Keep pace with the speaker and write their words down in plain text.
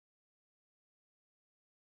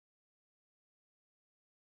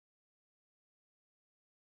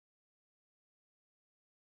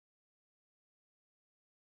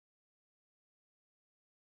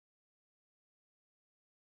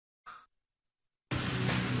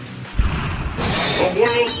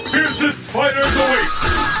fighters await!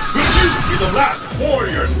 Will you be the last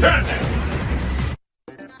warrior standing?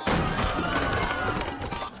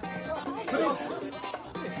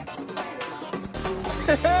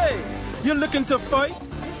 Hey, you looking to fight?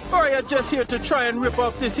 Or are you just here to try and rip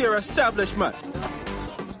off this here establishment?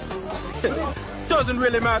 Doesn't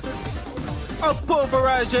really matter. I'll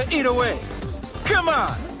pulverize you either way. Come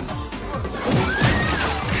on!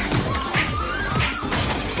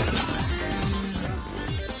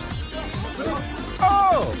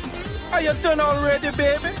 Oh! Are you done already,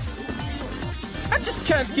 baby? I just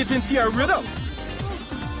can't get into your rhythm.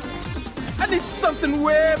 I need something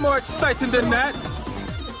way more exciting than that.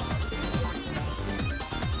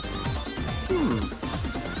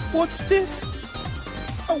 What's this?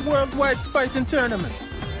 A worldwide fighting tournament.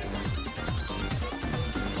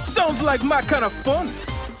 Sounds like my kind of fun.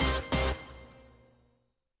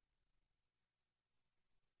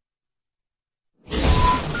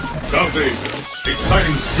 South Asia,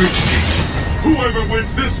 exciting street team. Whoever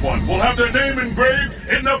wins this one will have their name engraved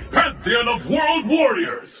in the pantheon of world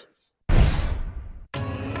warriors.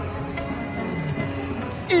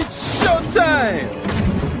 It's showtime!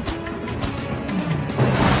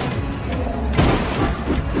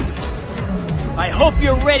 I hope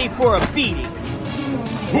you're ready for a beating.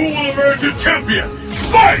 Who will emerge a champion?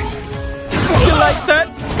 Fight! You like that?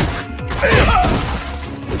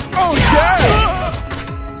 Oh, yeah!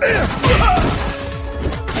 Hey!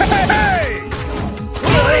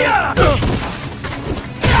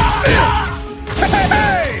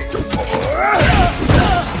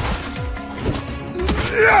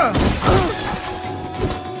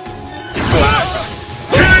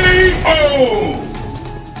 K.O.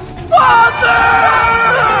 Father!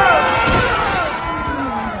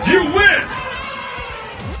 You win!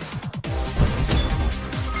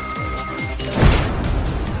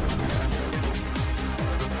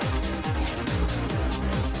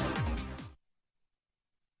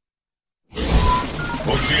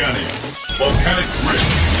 Oceania, volcanic rift.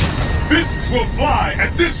 Fists will fly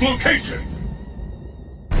at this location.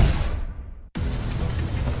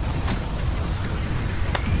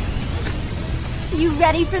 You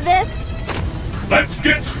ready for this? Let's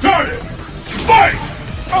get started! Fight!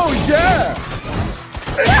 Oh, yeah!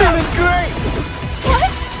 It's feeling great!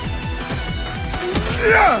 What?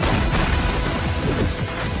 Yeah!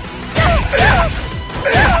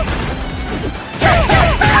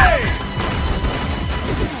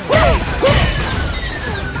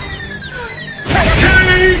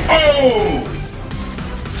 K.O.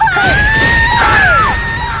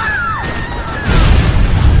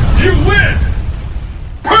 You win!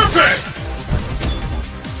 Perfect!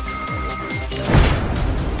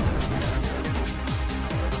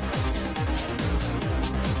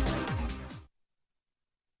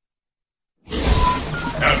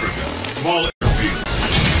 Africa, small airfield.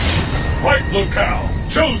 Right locale,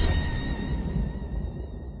 chosen.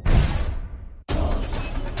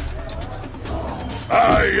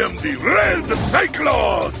 I am the Red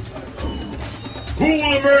Cyclone! Who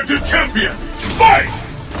will emerge a champion? Fight!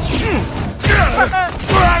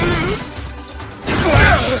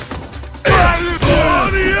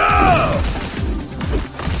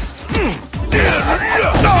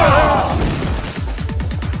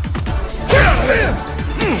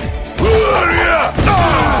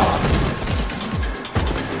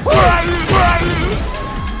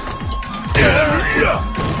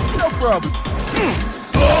 No problem.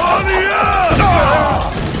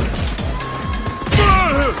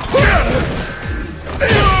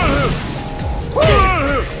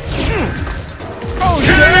 Oh,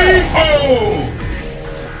 yeah! K.O.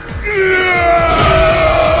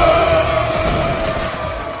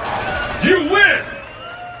 You win!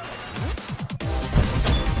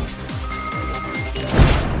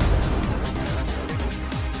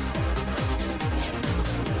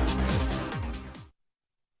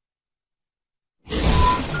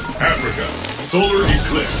 Africa, solar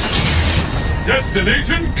eclipse.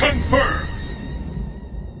 Destination confirmed.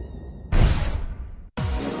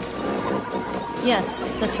 Yes,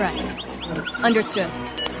 that's right. Understood.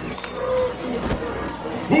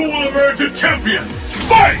 Who will emerge a champion?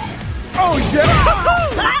 Fight! Oh, yeah!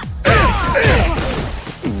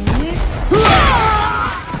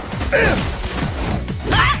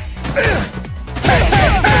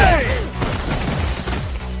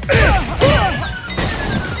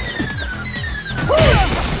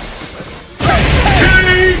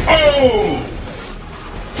 K.O.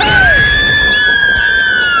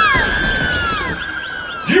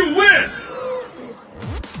 You win!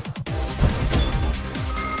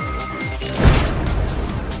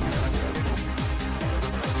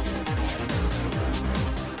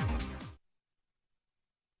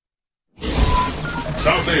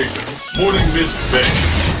 Asia, Morning Mist Bay.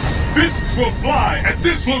 Fists will fly at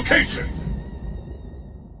this location.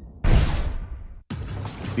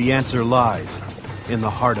 The answer lies in the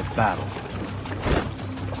heart of battle.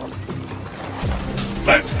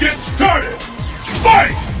 Let's get started!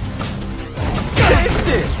 Fight! Taste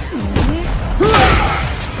it!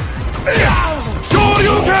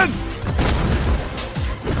 Shoryuken!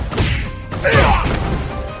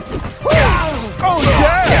 Oh,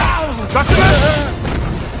 yeah!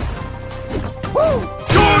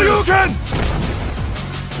 Shoryuken!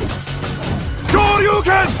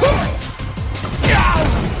 Shoryuken!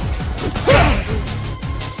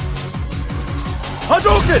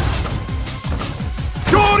 Hadouken!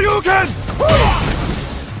 Shoryuken!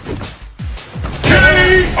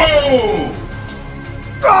 KO!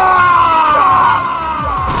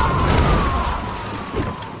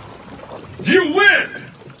 You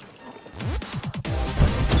win!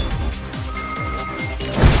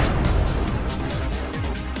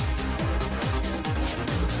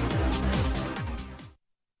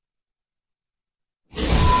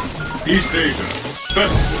 East Asia,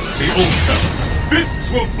 Festival at the Old Town.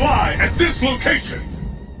 Fists will fly at this location.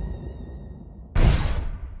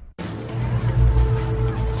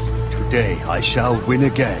 Today I shall win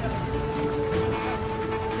again.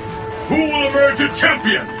 Who will emerge a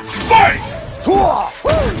champion? Fight!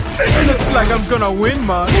 It looks like I'm gonna win,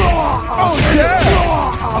 man. Oh, yeah!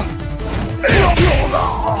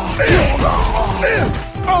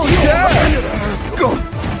 Oh, yeah! Go!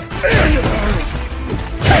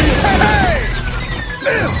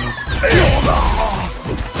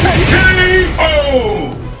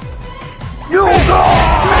 KO!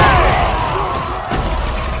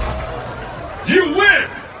 You win!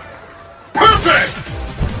 Perfect!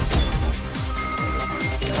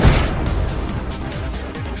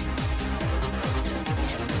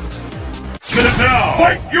 Minute now!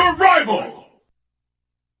 Fight your rival!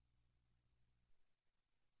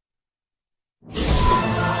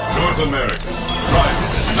 North America,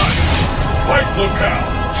 Private at night. Fight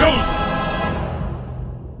locale, chosen!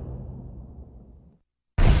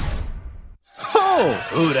 Oh!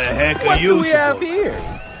 Who the heck are What you? do we have here?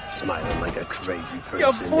 Smiling like a crazy person.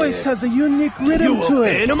 Your voice has a unique rhythm you to a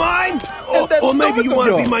it. fan of mine? And that Or maybe you stomach want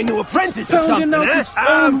of to be yours. my new apprentice It's or something, pounding out huh? its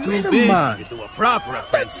I'm own too rhythm, busy man. to do a proper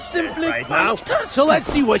apprentice simply right now. fantastic. So let's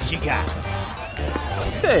see what you got.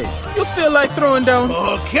 Say, you feel like throwing down?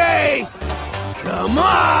 Okay, come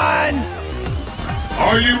on!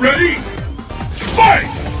 Are you ready? Fight!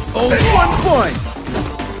 Oh, 1 point.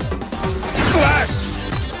 Slash!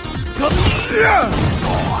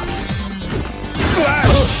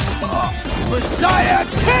 Slash. Messiah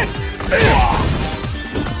kick!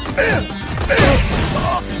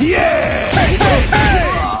 Yeah!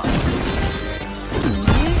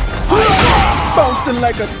 Bouncing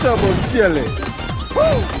like a double jelly.